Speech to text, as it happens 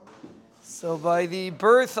So by the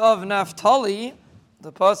birth of Naphtali,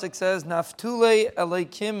 the pasuk says, Naftule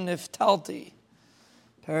Eleikim Niftalti.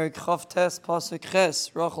 Perek Chavtes pasuk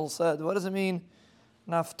Ches, Rachel said. What does it mean?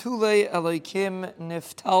 Naftule Eleikim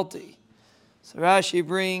Niftalti. So Rashi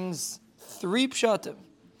brings three pshatim,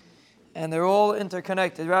 and they're all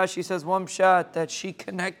interconnected. Rashi says one pshat that she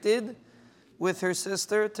connected with her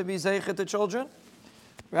sister to be zeichet to children.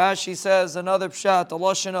 Rashi says another pshat, a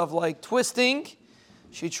lashon of like twisting.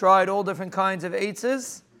 She tried all different kinds of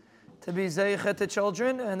eitzes to be zeichet to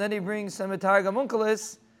children, and then he brings some Targum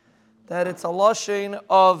Onkelos that it's a lashon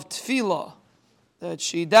of tefillah, that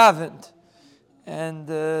she davened, and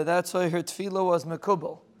that's why her tefillah was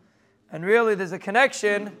mekubal. And really, there's a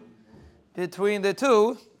connection between the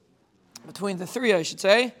two, between the three, I should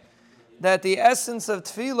say, that the essence of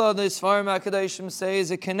tefillah, the Sfarim HaKadoshim say,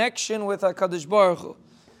 is a connection with HaKadosh Baruch Hu,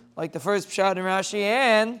 like the first pshat in Rashi,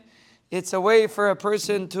 and it's a way for a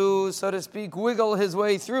person to, so to speak, wiggle his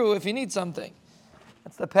way through if he needs something.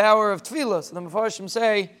 That's the power of tefillah. So the Mefarshim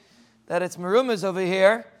say that it's merumas over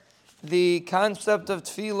here, the concept of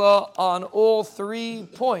tefillah on all 3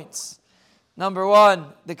 points. Number one,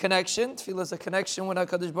 the connection. Tefillah is a connection with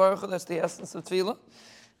HaKadosh Baruch Hu. That's the essence of tefillah.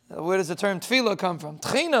 Where does the term tefillah come from?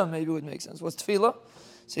 Tchina maybe would make sense. What's tefillah?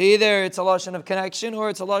 So either it's a lashon of connection or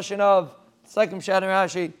it's a lashon of, second pshat in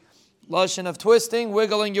Rashi, lashon of twisting,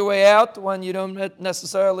 wiggling your way out when you don't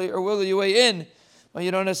necessarily, or wiggle your way in when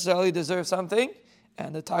you don't necessarily deserve something.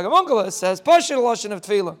 And the Targum Onkelos says, Pashut lashon of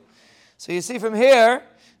tefillah. So you see from here,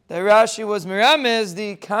 that Rashi was miramez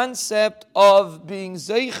the concept of being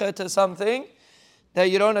zeichet to something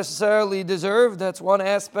that you don't necessarily deserve. That's one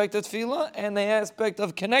aspect of tefillah, and the aspect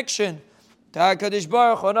of connection to HaKadosh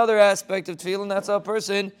Baruch Hu, another aspect of tefillah, and that's how a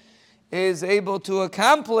person is able to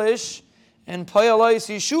accomplish and payalais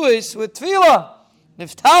yeshuis with tefillah.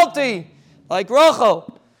 Niftalti, like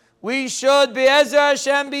Rachel. We should be Ezra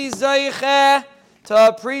Hashem be zeichet to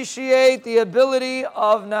appreciate the ability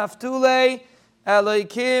of Naftule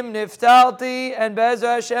Eleikim, Niftalti, and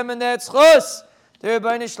Be'ezra Hashem, and that's chus. The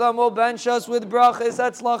Rebbeinu Shlomo bench us with brachas,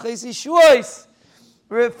 atzlachas, yeshuos,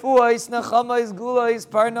 refuos, nachamos, gulos,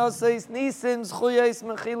 parnasos, nisins, chuyos,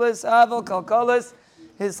 mechilas, aval, kalkalas,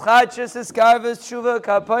 his chachas, his karvas, tshuva,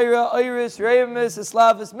 kapayra, iris, reimus,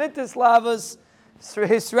 eslavas, mitislavas,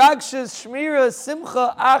 his rakshas, shmiras,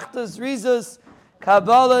 simcha, achtas, rizas,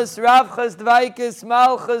 kabbalas, ravchas, dvaikas,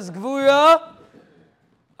 malchas, gvura,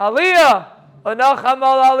 aliyah. Anacham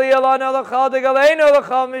al aliyah lana l'chal degalenu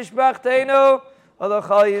l'chal mishpachtenu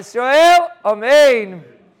l'chal Yisrael. Amen.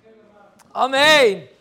 Amen.